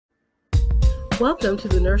Welcome to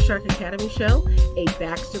the Nurse Shark Academy Show, a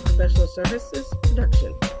Baxter Professional Services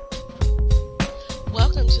production.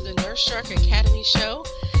 Welcome to the Nurse Shark Academy Show.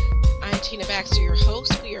 I'm Tina Baxter, your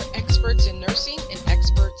host. We are experts in nursing and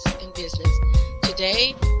experts in business.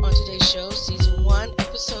 Today, on today's show, Season 1,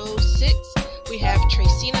 Episode 6, we have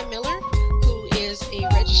Traceyna Miller, who is a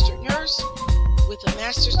registered nurse with a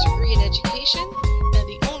master's degree in education and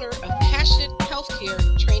the owner of Passionate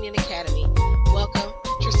Healthcare Training Academy. Welcome,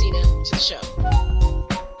 Traceyna, to the show.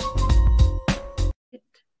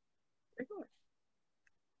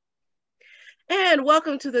 And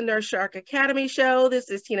welcome to the Nurse Shark Academy Show. This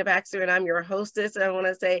is Tina Baxter, and I'm your hostess. I want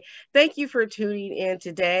to say thank you for tuning in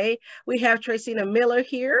today. We have Traceyna Miller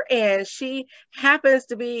here, and she happens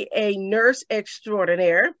to be a nurse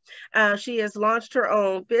extraordinaire. She has launched her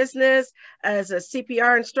own business as a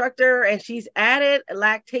CPR instructor, and she's added a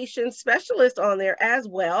lactation specialist on there as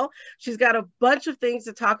well. She's got a bunch of things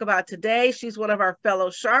to talk about today. She's one of our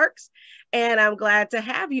fellow Sharks, and I'm glad to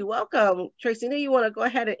have you. Welcome. Traceyna, you want to go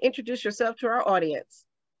ahead and introduce yourself to our audience?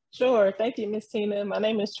 Sure. Thank you, Miss Tina. My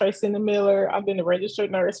name is Traceyna Miller. I've been a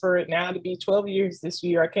registered nurse for it now to be 12 years this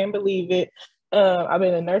year. I can't believe it. I've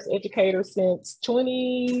been a nurse educator since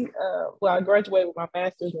I graduated with my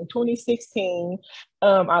master's in 2016.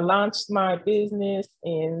 I launched my business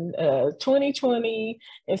in 2020.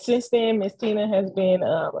 And since then, Miss Tina has been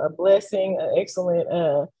a blessing, an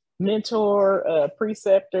excellent mentor,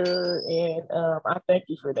 preceptor, and I thank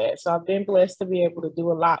you for that. So I've been blessed to be able to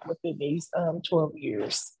do a lot within these 12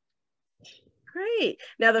 years. Great.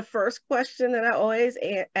 Now, the first question that I always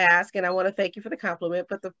ask, and I want to thank you for the compliment,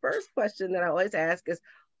 but the first question that I always ask is,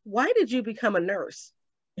 why did you become a nurse?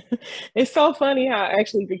 It's so funny how I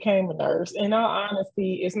actually became a nurse. In all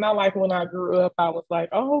honesty, it's not like when I grew up, I was like,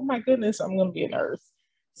 oh my goodness, I'm going to be a nurse.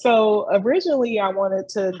 So originally I wanted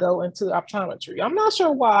to go into optometry. I'm not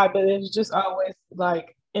sure why, but it was just always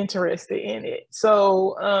like interested in it.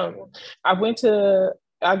 So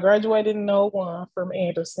I graduated in 01 from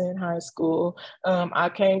Anderson High School. I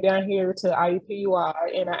came down here to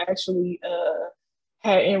IUPUI and I actually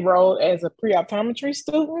had enrolled as a pre-optometry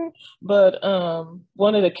student, but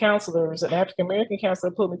one of the counselors, an African-American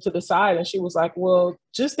counselor, put me to the side and she was like, well,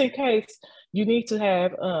 just in case, you need to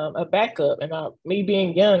have a backup. And me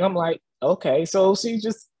being young, I'm like, okay. So she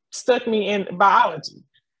just stuck me in biology.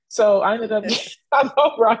 So I ended up,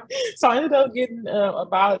 I ended up getting a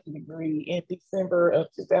biology degree in December of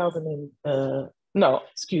 2000 I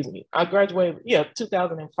graduated,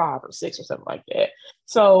 2005 or 6 or something like that.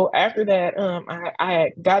 So after that, I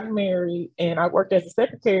had gotten married and I worked as a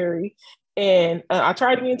secretary. And I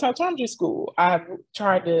tried to get into optometry school. I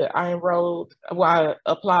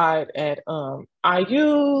applied at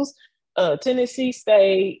IU's, Tennessee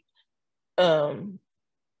State. And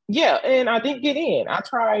I didn't get in. I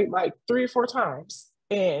tried like 3 or 4 times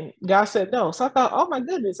and God said no. So I thought, oh my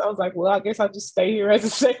goodness. I was like, well, I guess I'll just stay here as a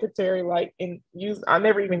secretary, I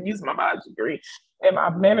never even used my biology degree. And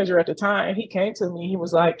my manager at the time, he came to me, he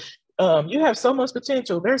was like, you have so much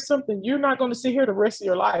potential. There's something you're not going to sit here the rest of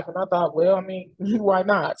your life. And I thought, well, I mean, why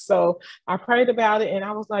not? So I prayed about it and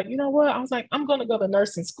I was like, you know what? I was like, I'm going to go to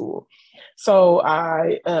nursing school. So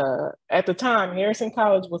at the time, Harrison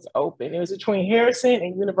College was open. It was between Harrison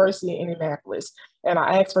and University of Indianapolis. And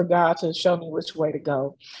I asked for God to show me which way to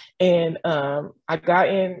go. And I got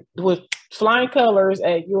in with flying colors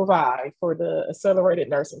at U of I for the accelerated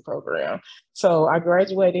nursing program. So I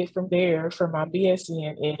graduated from there for my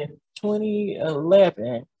BSN in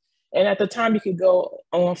 2011. And at the time you could go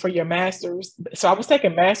on for your master's. So I was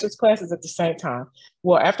taking master's classes at the same time.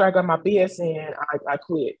 Well, after I got my BSN, I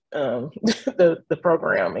quit the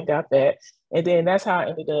program and got that. And then that's how I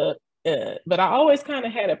ended up. But I always kind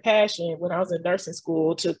of had a passion when I was in nursing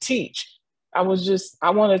school to teach. I knew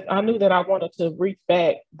that I wanted to reach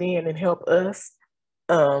back then and help us.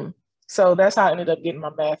 So that's how I ended up getting my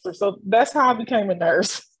master's. So that's how I became a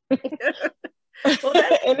nurse. Well,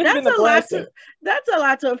 that's a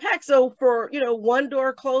lot to unpack. So for, one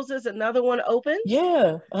door closes, another one opens.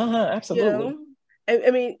 Yeah, absolutely.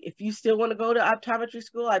 I mean, if you still want to go to optometry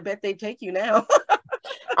school, I bet they take you now.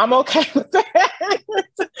 I'm okay with that.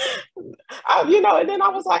 And then I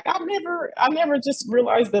was like, I never just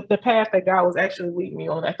realized the path that God was actually leading me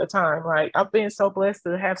on at the time. Like, I've been so blessed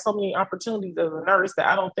to have so many opportunities as a nurse that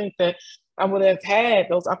I don't think that I would have had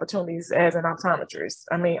those opportunities as an optometrist.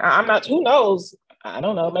 I mean, I'm not, who knows? I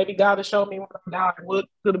don't know. Maybe God has shown me what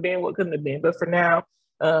could have been, what couldn't have been. But for now,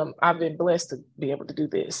 I've been blessed to be able to do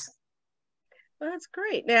this. Well, that's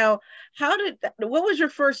great. Now, what was your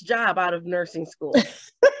first job out of nursing school?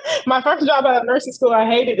 My first job out of nursing school, I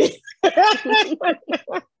hated it.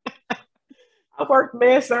 I worked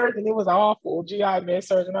med surg and it was awful, GI med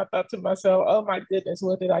surg. And I thought to myself, oh my goodness,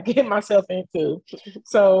 what did I get myself into?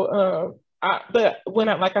 So, but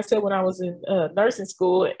like I said, when I was in nursing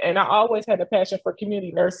school, and I always had a passion for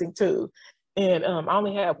community nursing too. And I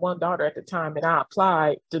only had one daughter at the time, and I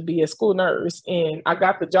applied to be a school nurse, and I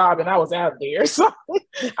got the job, and I was out there. So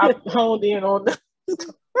I honed in on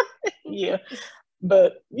yeah.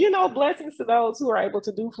 But, blessings to those who are able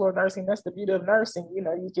to do for nursing. That's the beauty of nursing.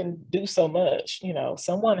 You can do so much,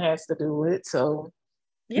 someone has to do it. So,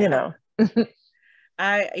 yeah.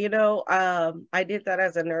 I did that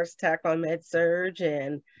as a nurse tech on med surg.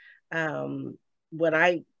 And when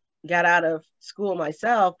I got out of school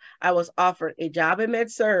myself, I was offered a job in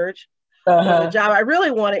med surg, the job I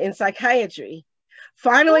really wanted in psychiatry.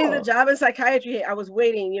 Finally, the job in psychiatry, I was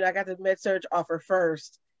waiting, I got the med surg offer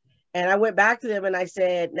first. And I went back to them and I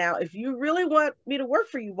said, now, if you really want me to work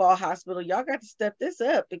for you, Ball Hospital, y'all got to step this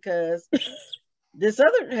up, because this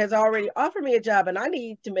other has already offered me a job and I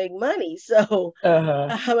need to make money. So,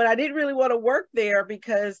 and I didn't really want to work there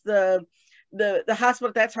because the hospital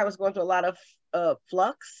at that time was going through a lot of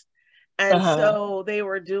flux. And so they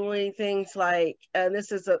were doing things like, and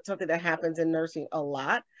this is something that happens in nursing a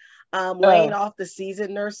lot, laying off the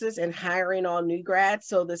seasoned nurses and hiring all new grads.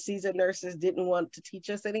 So the seasoned nurses didn't want to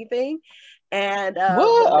teach us anything. And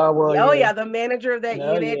the manager of that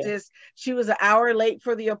unit she was an hour late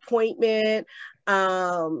for the appointment.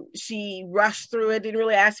 She rushed through it, didn't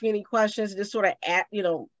really ask me any questions, just sort of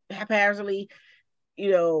haphazardly,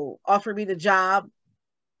 offered me the job,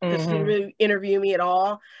 because she didn't really interview me at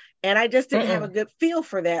all. And I just didn't have a good feel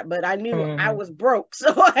for that, but I knew I was broke,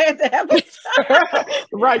 so I had to have a job.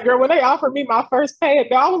 Right, girl. When they offered me my first pay,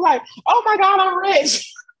 I was like, "Oh my God, I'm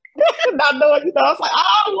rich!" Not knowing, I was like,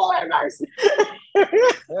 "Oh Lord, mercy."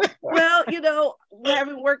 Well,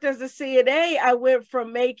 having worked as a CNA, I went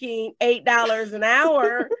from making $8 an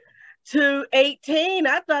hour to 18.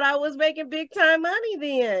 I thought I was making big time money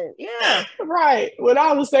then. Yeah. Right. When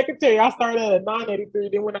I was a secretary, I started at $9.83.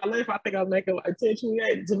 Then when I left, I think I was making like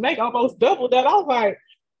 $10.28. To make almost double that, I was like,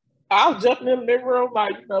 I was jumping in the living room,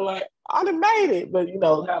 like, I done made it. But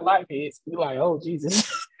how life is. You're like, oh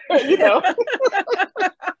Jesus.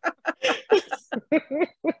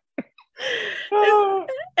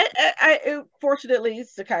 Fortunately,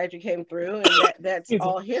 psychiatry came through, and that's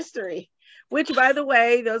all history. Which, by the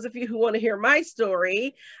way, those of you who want to hear my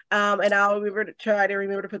story, and I'll try to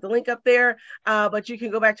remember to put the link up there, but you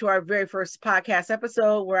can go back to our very first podcast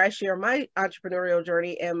episode where I share my entrepreneurial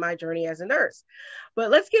journey and my journey as a nurse.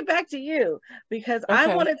 But let's get back to you, because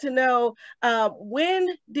I wanted to know, when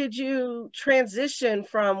did you transition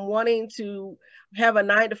from wanting to have a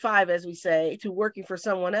 9-to-5, as we say, to working for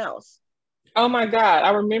someone else? Oh my God, I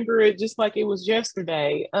remember it just like it was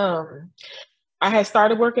yesterday. I had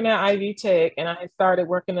started working at Ivy Tech, and I had started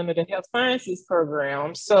working under the health sciences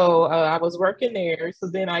program. So I was working there. So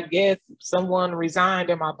then I guess someone resigned,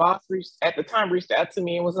 and my boss reached out to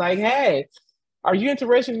me and was like, "Hey, are you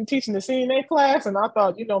interested in teaching the CNA class?" And I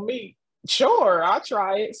thought, me, sure, I'll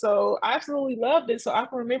try it. So I absolutely loved it. So I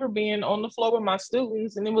can remember being on the floor with my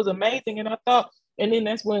students, and it was amazing. And I thought, and then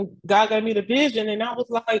that's when God gave me the vision. And I was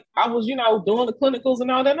like, I was, doing the clinicals and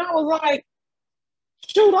all that. And I was like,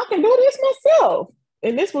 shoot, I can do this myself.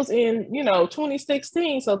 And this was in,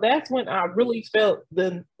 2016. So that's when I really felt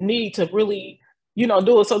the need to really,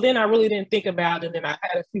 do it. So then I really didn't think about it. And then I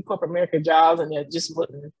had a few corporate America jobs, and it just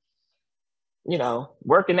wasn't,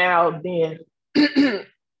 working out then.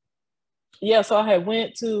 Yeah. So I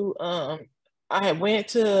went to a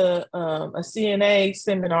CNA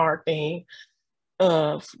seminar thing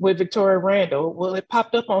with Victoria Randall. Well, it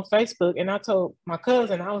popped up on Facebook, and I told my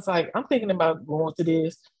cousin, I was like, I'm thinking about going to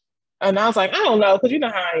this. And I was like, I don't know, because you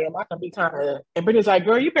know how I am. I can be kind of, and Brittany's like,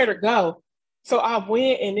 girl, you better go. So I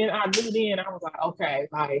went, and then I knew then, I was like, okay,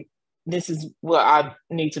 like, this is what I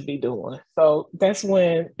need to be doing. So that's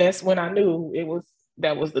when I knew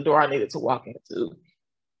that was the door I needed to walk into.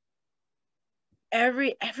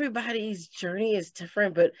 Everybody's journey is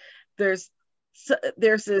different, but there's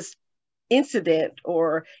this incident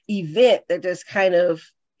or event that just kind of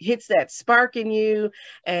hits that spark in you,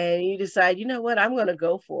 and you decide, you know what, I'm going to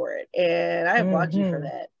go for it. And I applaud you for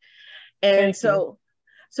that. And so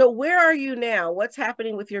where are you now? What's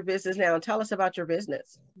happening with your business now? And tell us about your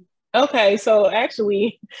business. Okay. So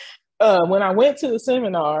actually, when I went to the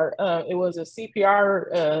seminar, it was a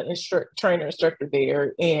CPR trainer instructor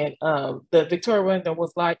there. And the Victoria Wyndham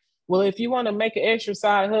was like, well, if you want to make an extra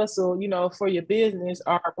side hustle, for your business,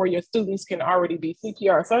 or where your students can already be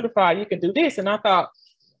CPR certified, you can do this. And I thought,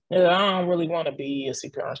 I don't really want to be a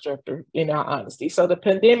CPR instructor, in all honesty. So the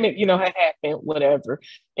pandemic, had happened, whatever.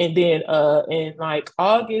 And then in like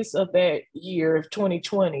August of that year of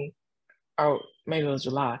 2020, or maybe it was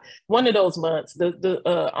July, one of those months,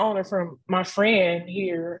 the owner from my friend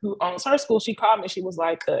here who owns her school, she called me. She was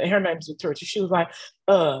like, her name is Victoria. She was like,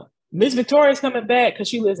 Miss Victoria's coming back because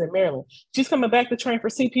she lives in Maryland. She's coming back to train for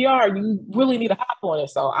CPR. You really need to hop on it.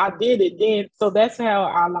 So I did it then. So that's how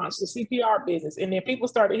I launched the CPR business. And then people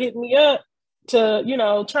started hitting me up to,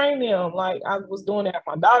 train them. Like I was doing it at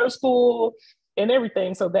my daughter's school and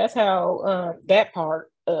everything. So that's how that part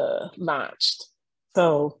launched.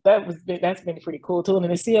 So that's been pretty cool too. And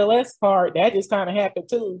the CLS part, that just kind of happened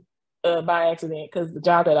too by accident because the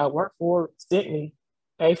job that I work for sent me.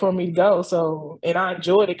 Pay for me to go. So, and I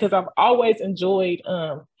enjoyed it because I've always enjoyed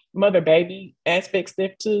mother-baby aspect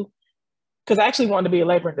stuff too. Because I actually wanted to be a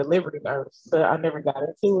labor and delivery nurse, but I never got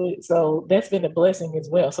into it. So that's been a blessing as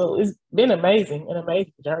well. So it's been an amazing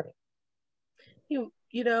journey.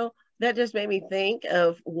 That just made me think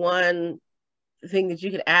of one thing that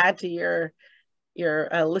you could add to your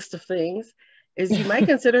list of things is you might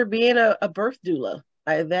consider being a birth doula.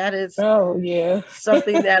 That is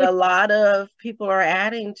something that a lot of people are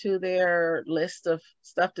adding to their list of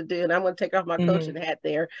stuff to do. And I'm going to take off my coaching hat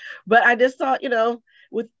there. But I just thought,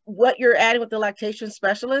 with what you're adding with the lactation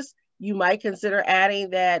specialist, you might consider adding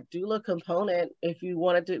that doula component. If you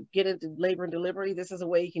wanted to get into labor and delivery, this is a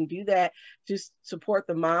way you can do that to support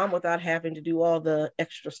the mom without having to do all the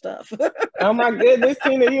extra stuff. Oh my goodness,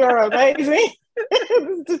 Tina, you are amazing.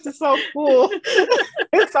 This is so cool.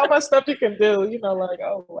 There's so much stuff you can do, like,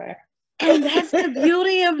 oh wow. And that's the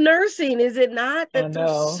beauty of nursing, is it not? That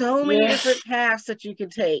there's so many different paths that you can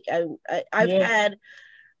take. I've had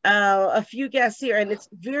a few guests here, and it's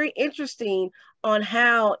very interesting on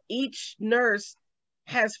how each nurse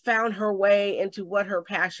has found her way into what her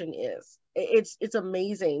passion is. It's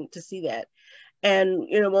amazing to see that. And,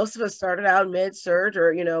 most of us started out med-surg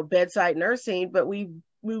or, bedside nursing, but we've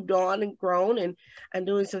moved on and grown and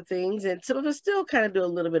doing some things. And some of us still kind of do a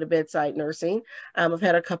little bit of bedside nursing. I've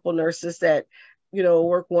had a couple nurses that,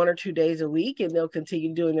 work 1 or 2 days a week, and they'll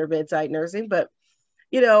continue doing their bedside nursing. But,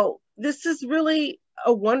 this is really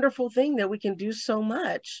a wonderful thing that we can do so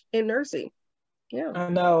much in nursing. Yeah, I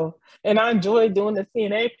know. And I enjoy doing the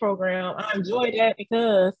CNA program. I enjoy that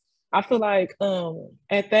because I feel like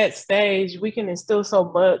at that stage, we can instill so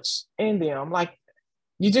much in them. Like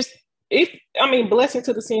blessing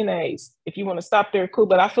to the CNAs. If you want to stop there, cool.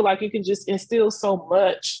 But I feel like you can just instill so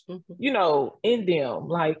much, in them.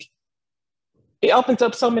 Like it opens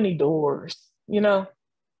up so many doors,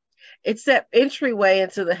 It's that entryway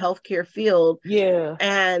into the healthcare field. Yeah.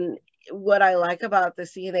 And what I like about the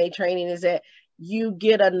CNA training is that you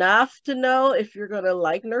get enough to know if you're going to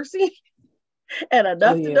like nursing and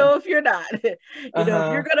enough to know if you're not. If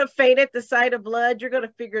you're going to faint at the sight of blood, you're going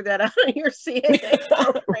to figure that out in your CNA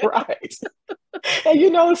program. Right. And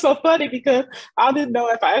it's so funny because I didn't know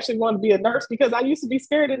if I actually wanted to be a nurse because I used to be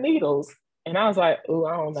scared of needles. And I was like, oh,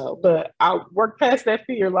 I don't know. But I worked past that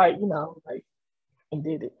fear, and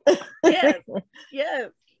did it. Yes.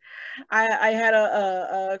 I had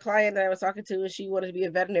a client that I was talking to, and she wanted to be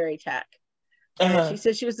a veterinary tech. And she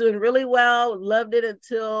said she was doing really well, loved it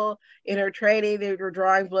until in her training they were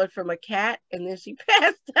drawing blood from a cat, and then she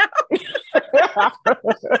passed out.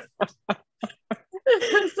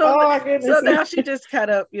 So now she just kind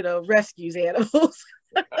of, rescues animals.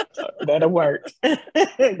 That'll work.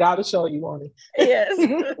 Gotta show you on it. Yes.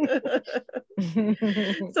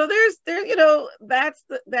 So there's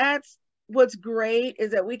that's what's great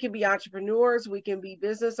is that we can be entrepreneurs, we can be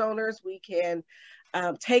business owners, we can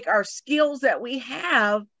take our skills that we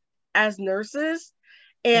have as nurses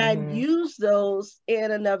and use those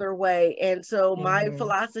in another way. And so my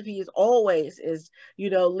philosophy is always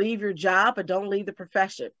leave your job, but don't leave the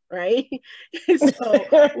profession, right?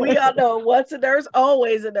 So we all know once a nurse,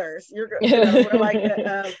 always a nurse. We're like,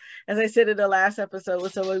 as I said in the last episode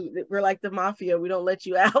with someone, we're like the mafia. We don't let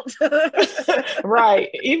you out. Right.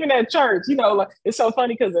 Even at church, it's so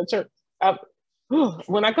funny because at church,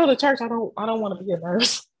 when I go to church, I don't want to be a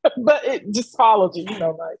nurse, but it just follows you,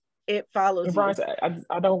 it follows you. I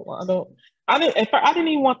didn't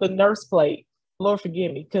even want the nurse plate. Lord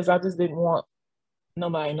forgive me, because I just didn't want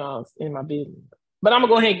nobody knows in my business. But I'm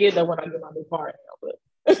gonna go ahead and get that when I get my new car now.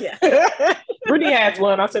 But yeah, Brittany has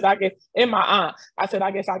one. I said I guess, and my aunt. I said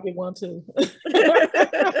I guess I get one too.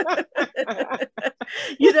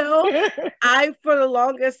 For the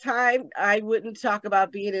longest time, I wouldn't talk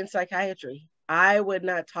about being in psychiatry. I would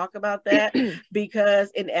not talk about that because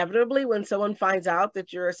inevitably when someone finds out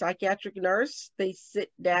that you're a psychiatric nurse, they sit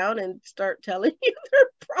down and start telling you their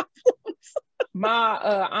problems. My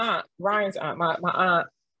aunt, Ryan's aunt, my aunt,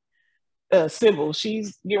 Sybil,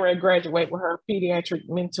 she's getting ready to graduate with her pediatric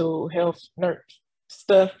mental health nurse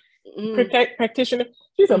stuff, practitioner.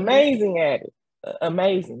 She's amazing at it.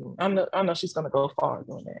 Amazing. I know she's going to go far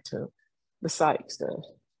doing that too. The psych stuff.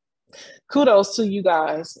 Kudos to you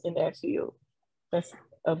guys in that field. That's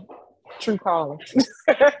a true calling.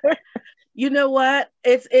 You know what?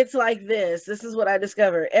 It's like this. This is what I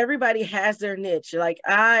discovered. Everybody has their niche. Like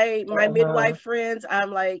my midwife friends,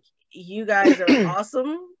 I'm like, you guys are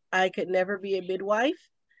awesome. I could never be a midwife.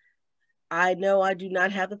 I know I do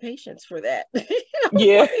not have the patience for that.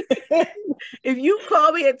 Yeah. If you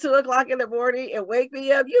call me at 2:00 in the morning and wake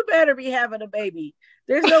me up, you better be having a baby.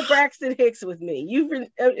 There's no Braxton Hicks with me. You've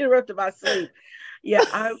interrupted my sleep. Yeah,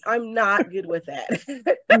 I'm not good with that.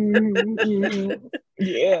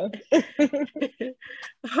 Yeah.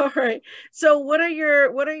 All right. So what are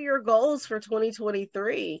your goals for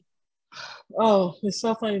 2023? Oh, it's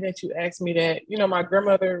so funny that you asked me that. You know, my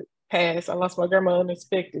grandmother passed. I lost my grandma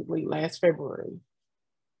unexpectedly last February.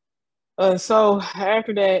 So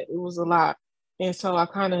after that, it was a lot. And so I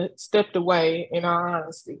kind of stepped away in all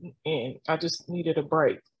honesty, and I just needed a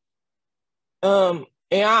break. In all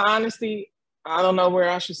honesty, I don't know where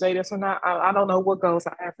I should say this or not. I don't know what goals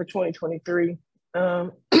I have for 2023. I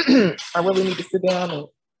really need to sit down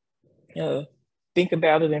and think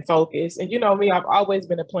about it and focus. And you know me, I've always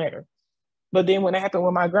been a planner. But then when it happened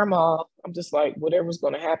with my grandma, I'm just like, whatever's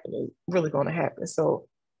going to happen is really going to happen. So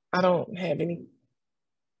I don't have any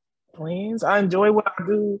plans. I enjoy what I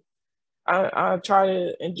do. I try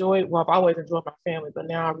to enjoy it. Well, I've always enjoyed my family, but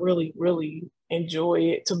now I really, really enjoy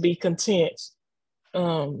it to be content.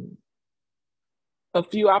 A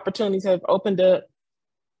few opportunities have opened up.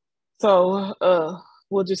 So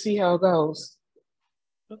we'll just see how it goes.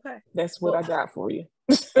 Okay. That's what I got for you.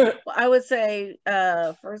 Well, I would say,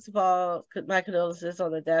 first of all, my condolences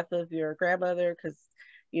on the death of your grandmother, because,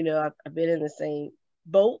 you know, I've been in the same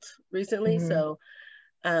boat recently. So,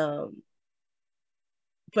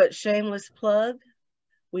 but shameless plug,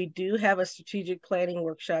 we do have a strategic planning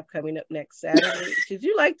workshop coming up next Saturday. Should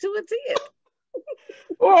you like to attend?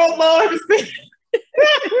 Oh, Lord.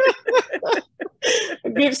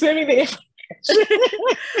 Send me the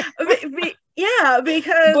yeah,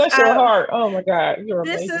 because bless your heart. Oh my God, you're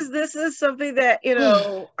amazing. This is something that, you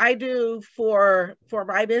know, I do for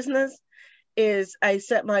my business. Is I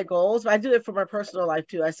set my goals, but I do it for my personal life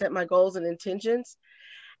too. I set my goals and intentions,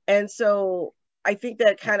 and so I think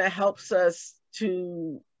that kind of helps us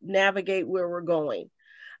to navigate where we're going.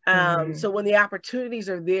 So when the opportunities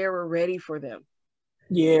are there, we're ready for them.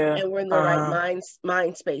 Yeah, and we're in the right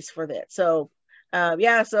mind space for that. So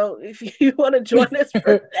yeah, so if you want to join us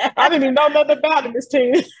for that, I didn't even know nothing about it, Miss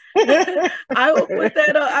Tina. I will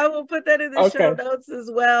put that in the show notes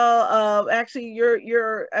as well. Actually,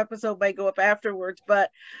 your episode may go up afterwards,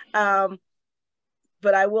 but I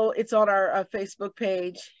will. It's on our Facebook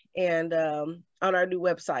page and on our new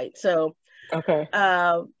website. So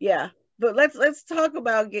yeah. But let's talk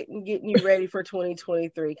about getting you ready for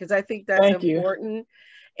 2023, because I think that's important.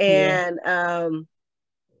 And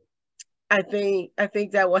I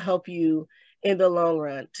think that will help you in the long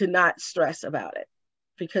run to not stress about it,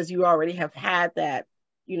 because you already have had that,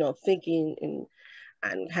 you know, thinking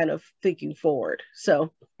and kind of thinking forward.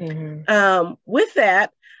 So with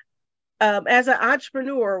that, as an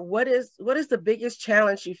entrepreneur, what is the biggest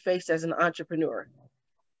challenge you face as an entrepreneur?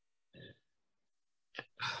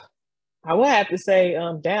 I would have to say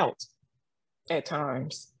doubt at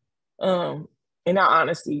times. In all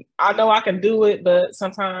honesty, I know I can do it, but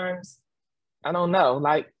sometimes I don't know.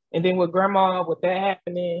 Like, and then with grandma, with that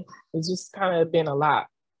happening, it's just kind of been a lot.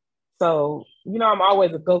 So, you know, I'm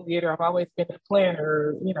always a go-getter. I've always been a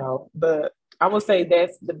planner, you know, but I would say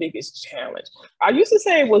that's the biggest challenge. I used to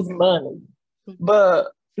say it was money,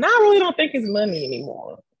 but now I really don't think it's money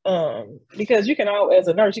anymore. Because you can always, as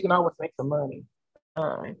a nurse, you can always make some money.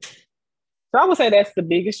 So I would say that's the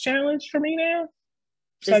biggest challenge for me now.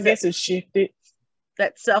 So I guess it's shifted.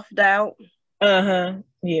 That self-doubt.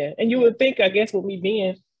 Yeah. And you would think, I guess, with me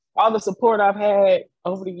being all the support I've had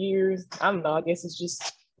over the years, I don't know, I guess it's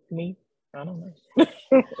just me. I don't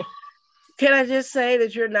know. Can I just say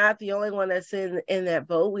that you're not the only one that's in that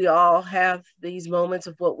boat? We all have these moments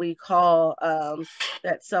of what we call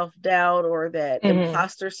that self-doubt or that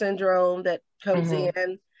imposter syndrome that comes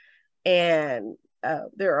in. And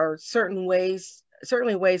there are certainly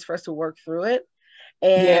ways for us to work through it.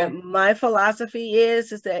 And my philosophy is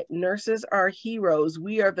that nurses are heroes.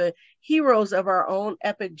 We are the heroes of our own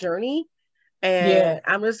epic journey. And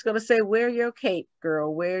I'm just going to say, wear your cape,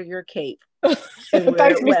 girl, wear your cape. And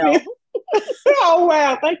wear it well. Oh,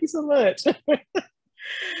 wow. Thank you so much.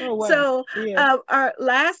 Oh, wow. So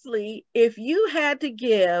lastly, if you had to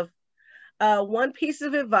give one piece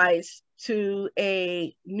of advice to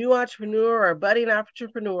a new entrepreneur or budding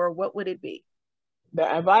entrepreneur, what would it be? The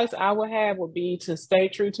advice I would have would be to stay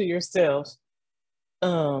true to yourself.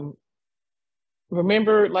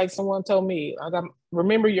 Remember, like someone told me,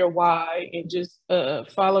 remember your why and just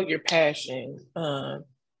follow your passion.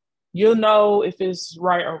 You'll know if it's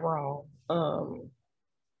right or wrong.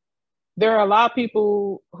 There are a lot of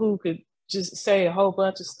people who could just say a whole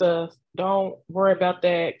bunch of stuff. Don't worry about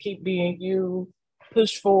that. Keep being you.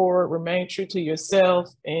 Push forward. Remain true to yourself,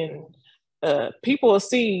 and people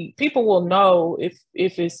will know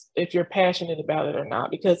if you're passionate about it or not,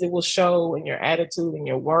 because it will show in your attitude and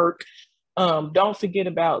your work. Don't forget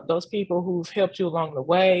about those people who've helped you along the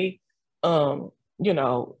way.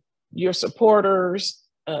 Your supporters,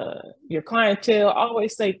 your clientele.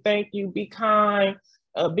 Always say thank you. Be kind.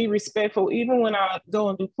 Be respectful. Even when I go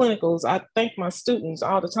and do clinicals, I thank my students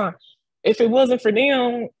all the time. If it wasn't for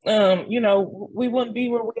them, we wouldn't be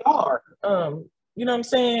where we are. You know what I'm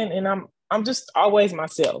saying? And I'm just always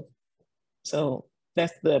myself. So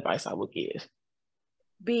that's the advice I would give.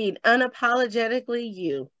 Being unapologetically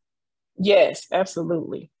you. Yes,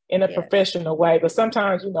 absolutely. In a professional way. But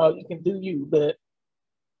sometimes, you can do you, but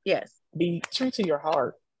be true to your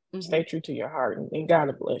heart. Mm-hmm. Stay true to your heart, and God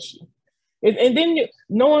will bless you. And then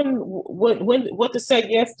knowing what to say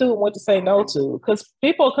yes to and what to say no to, because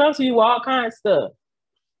people come to you with all kinds of stuff.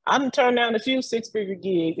 I done turned down a few 6-figure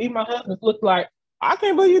gigs. Even my husband looked like, I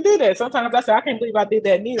can't believe you did that. Sometimes I say, I can't believe I did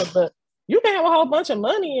that neither. But you can have a whole bunch of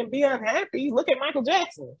money and be unhappy. Look at Michael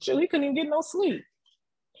Jackson. Sure, he couldn't even get no sleep.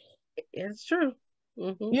 It's true.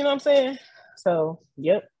 Mm-hmm. You know what I'm saying? So,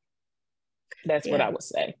 yep. That's what I would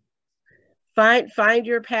say. Find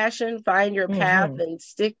your passion, find your path, and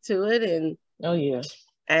stick to it,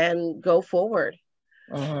 and go forward.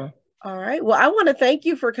 All right. Well, I want to thank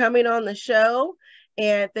you for coming on the show,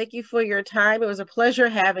 and thank you for your time. It was a pleasure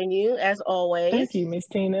having you, as always. Thank you, Miss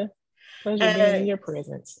Tina. Pleasure being in your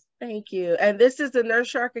presence. Thank you. And this is the Nurse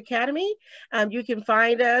Shark Academy. You can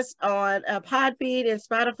find us on Podbean and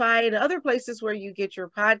Spotify and other places where you get your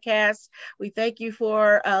podcasts. We thank you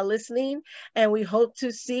for listening, and we hope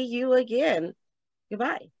to see you again.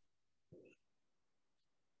 Goodbye.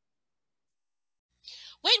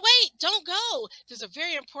 Wait, don't go. There's a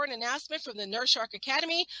very important announcement from the Nurse Shark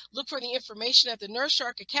Academy. Look for the information at the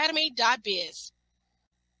nursesharkacademy.biz.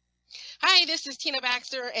 Hi, this is Tina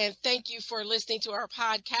Baxter, and thank you for listening to our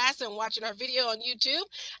podcast and watching our video on YouTube.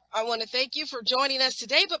 I want to thank you for joining us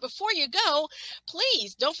today, but before you go,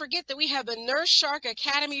 please don't forget that we have the Nurse Shark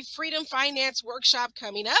Academy Freedom Finance Workshop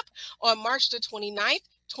coming up on March the 29th.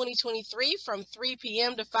 2023 from 3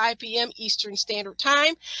 p.m. to 5 p.m. Eastern Standard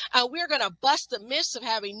Time. We're going to bust the myths of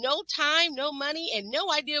having no time, no money, and no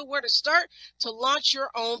idea where to start to launch your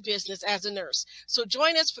own business as a nurse. So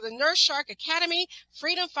join us for the Nurse Shark Academy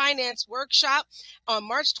Freedom Finance Workshop on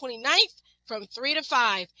March 29th from 3 to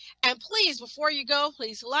 5. And please, before you go,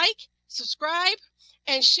 please like, subscribe,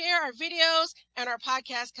 and share our videos and our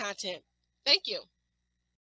podcast content. Thank you.